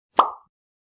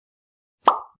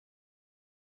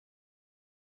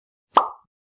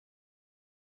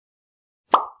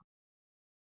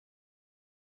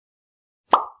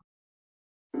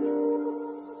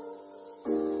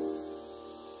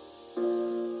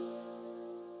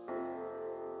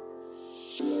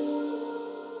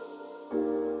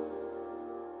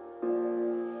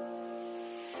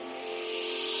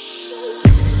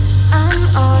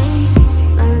I'm on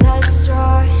my last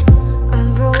straw.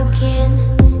 I'm broken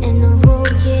and I'm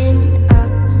woken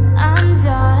up. I'm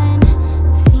done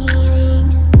feeding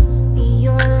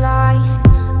your lies.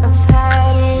 I've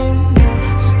had enough.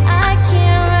 I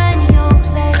can't run your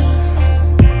place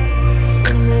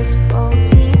in this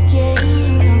faulty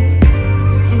game. No.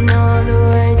 And all the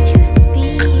words you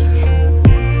speak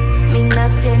mean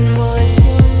nothing more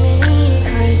to me.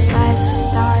 'Cause I'd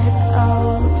start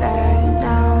over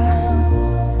now.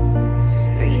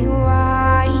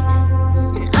 Rewind,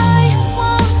 and I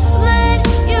won't let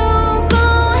you go.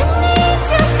 I need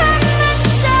you by my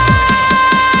side.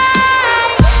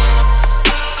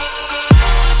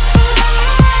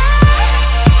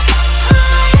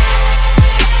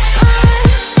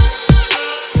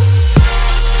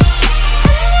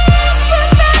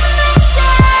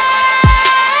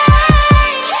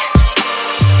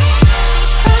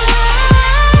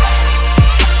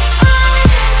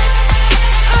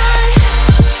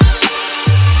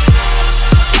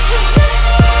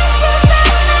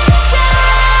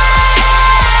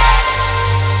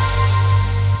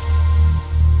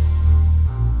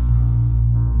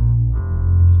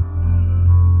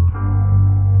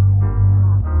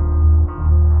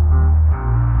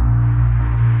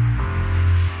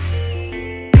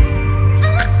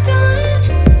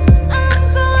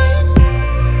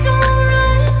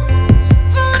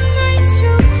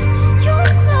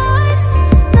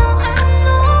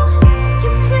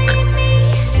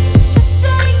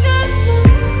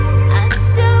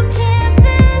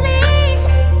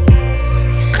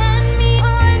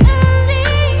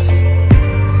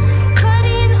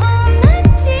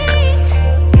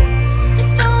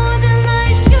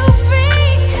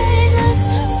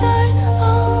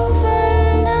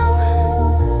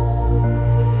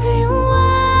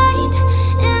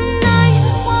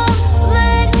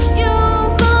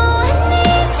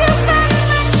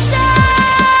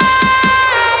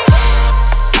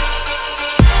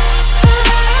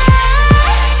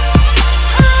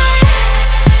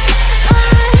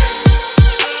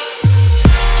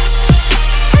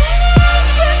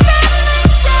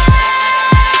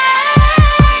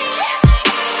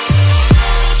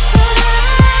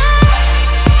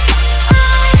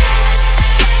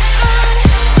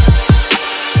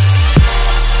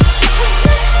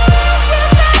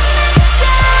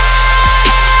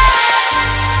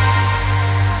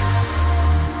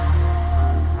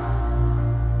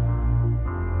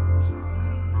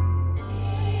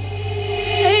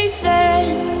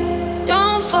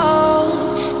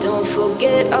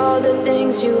 Forget all the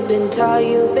things you've been taught,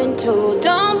 you've been told.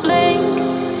 Don't blink,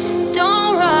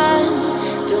 don't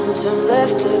run, don't turn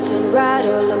left or turn right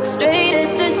or look straight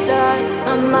at the sun.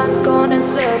 My mind's going in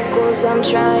circles, I'm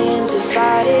trying to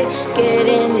fight it.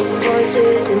 Getting these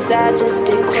voices inside to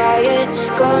stay quiet.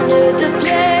 Gone to the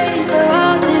place where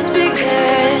all this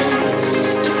began.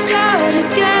 Just start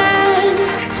again.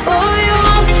 Oh, you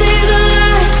won't see the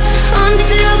light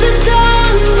until the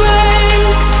dawn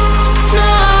breaks.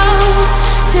 No,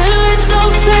 till it's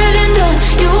all said and done,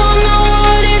 you won't know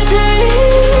what it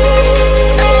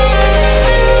takes.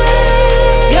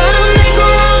 Gotta make a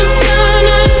wrong turn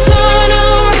and turn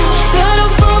around. Gotta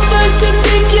fall fast to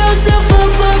pick yourself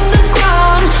up off the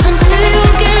ground. Until you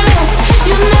get lost,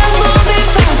 you'll never be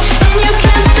found. And you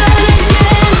can't start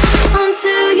again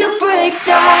until you break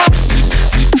down.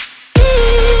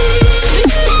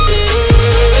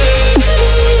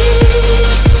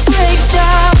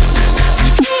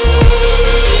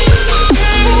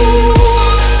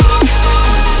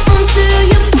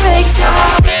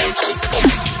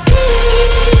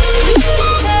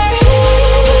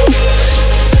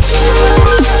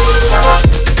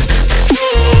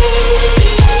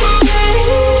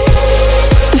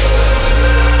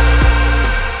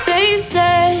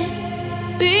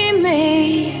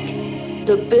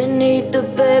 Look beneath the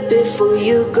bed before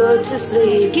you go to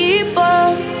sleep. Keep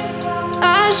on,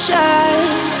 I shine.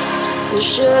 You'll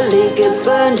surely get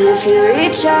burned if you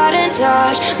reach out and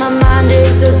touch. My mind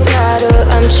is a battle,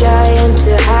 I'm trying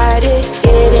to hide it.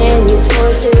 Getting these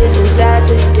voices inside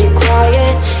to stay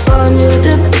quiet. On to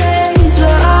the place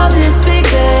where all this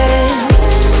began.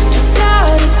 Just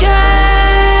start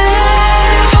again.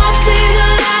 You won't see the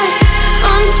light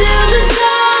until the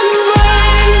dawn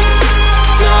breaks.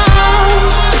 No,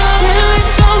 till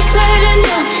it's all said and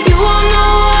done, you won't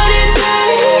know what it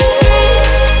takes.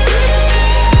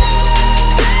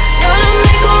 Gotta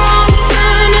make a wrong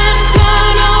turn and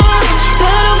turn around.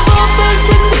 Gotta fall fast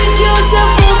to pick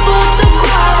yourself up off the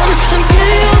ground. Until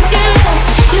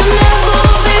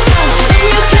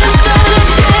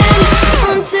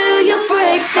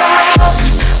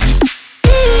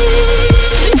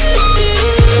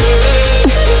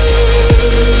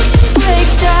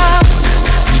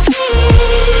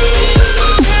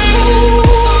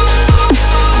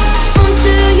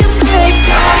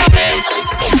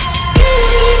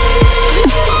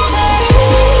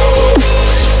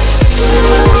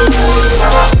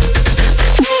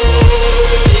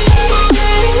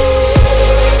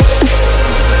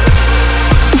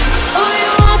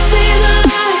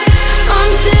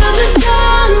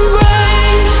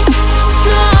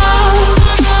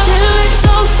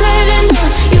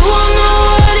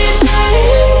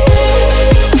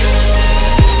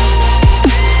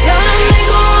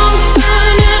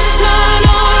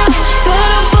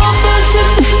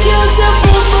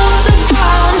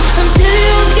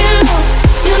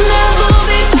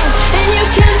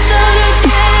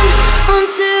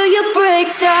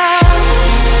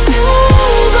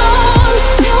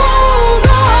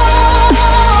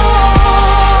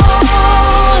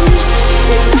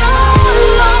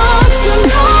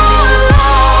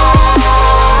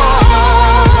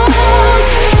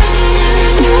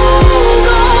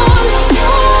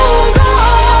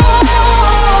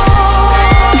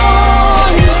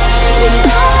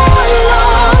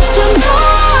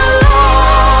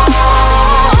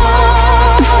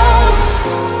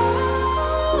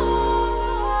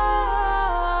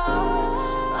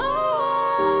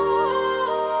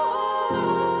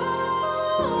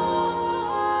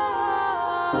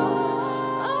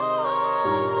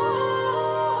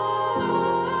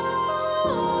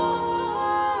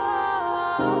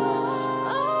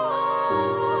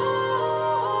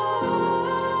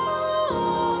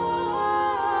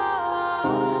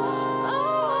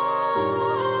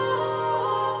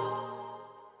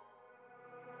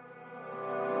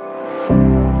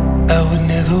I would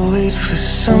never wait for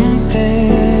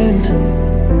something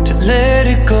to let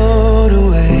it go to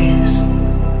waste,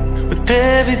 with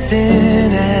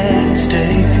everything at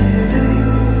stake.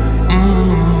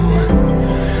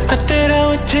 Not that I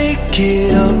would take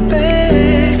it all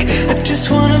back, I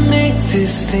just wanna make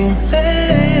this thing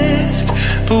last.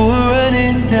 But we're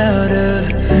running out of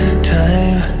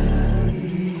time.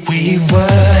 We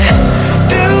were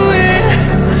doing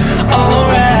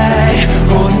alright,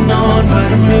 holding on, but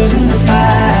I'm losing the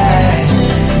fight.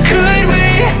 Could we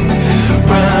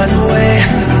run away?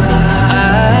 I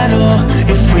know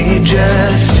if we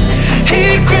just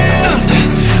hit ground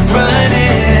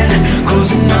running,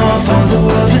 closing off all the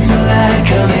world with no light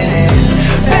coming in,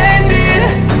 bending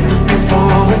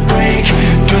before we break.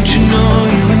 Don't you know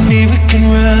you and me, we can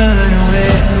run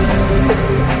away.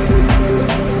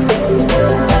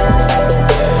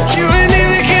 You and me,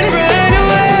 we can run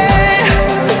away.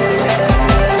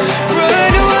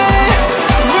 Run away,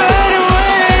 run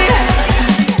away.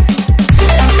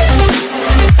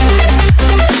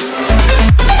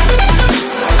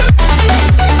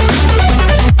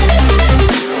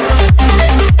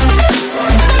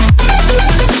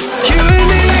 You and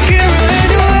me, we can run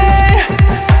away.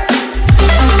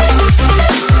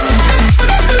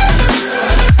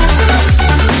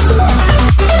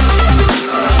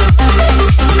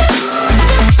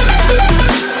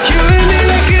 You and me,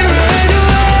 we can run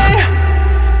away.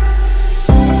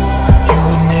 You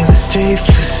would never stay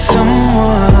for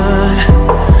someone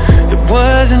that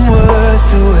wasn't worth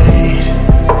the wait.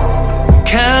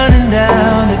 Counting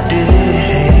down the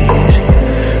days.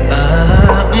 I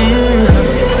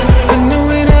know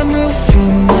when I'm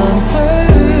moving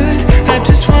onward, I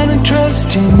just wanna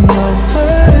trust in your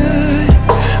word.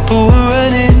 But we're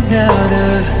running out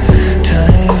of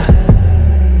time.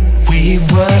 We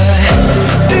were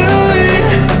doing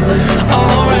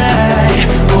alright,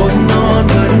 holding on,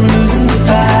 but I'm losing the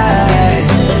fight.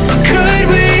 Could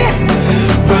we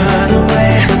run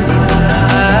away?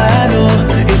 I know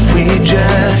if we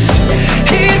just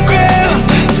hit ground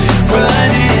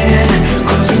running,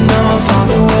 closing off all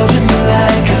the world with the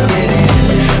light coming in,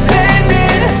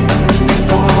 bending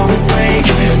before we break.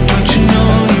 Don't you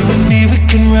know you and me, we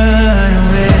can run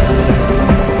away.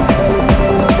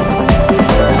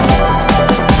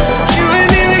 You and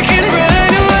me, we can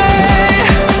run away.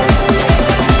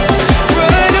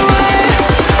 Run away,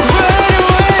 run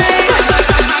away.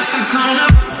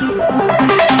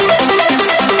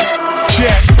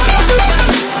 Check.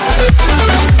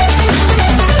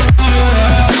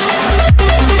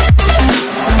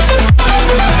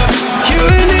 You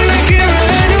and me, we can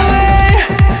run away.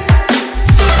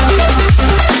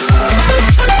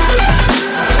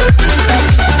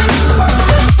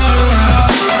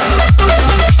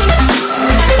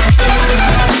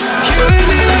 You and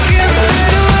me, we can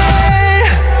run away.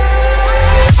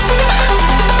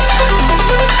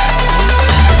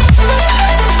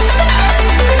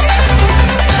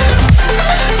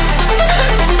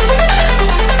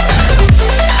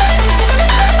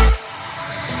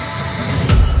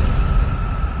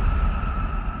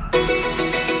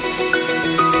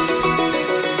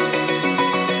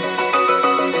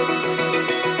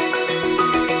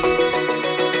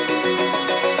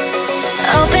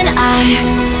 Open eye,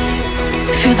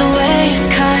 feel the waves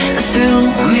cut through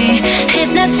me,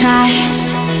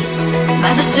 hypnotized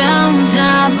by the sounds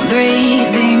I'm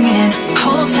breathing in.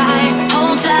 Hold tight,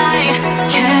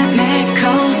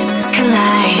 chemicals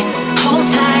collide. Hold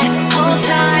tight, hold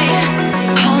tight,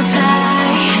 hold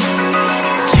tight.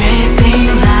 Dripping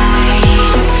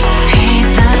lights paint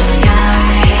the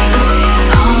skies,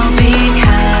 all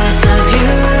because of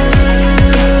you.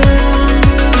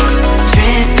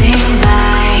 Dripping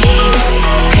lights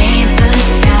paint the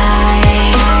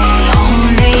skies,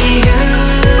 only you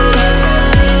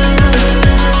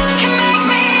can make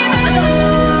me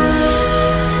move.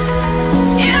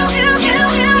 You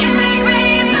can make me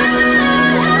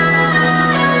move.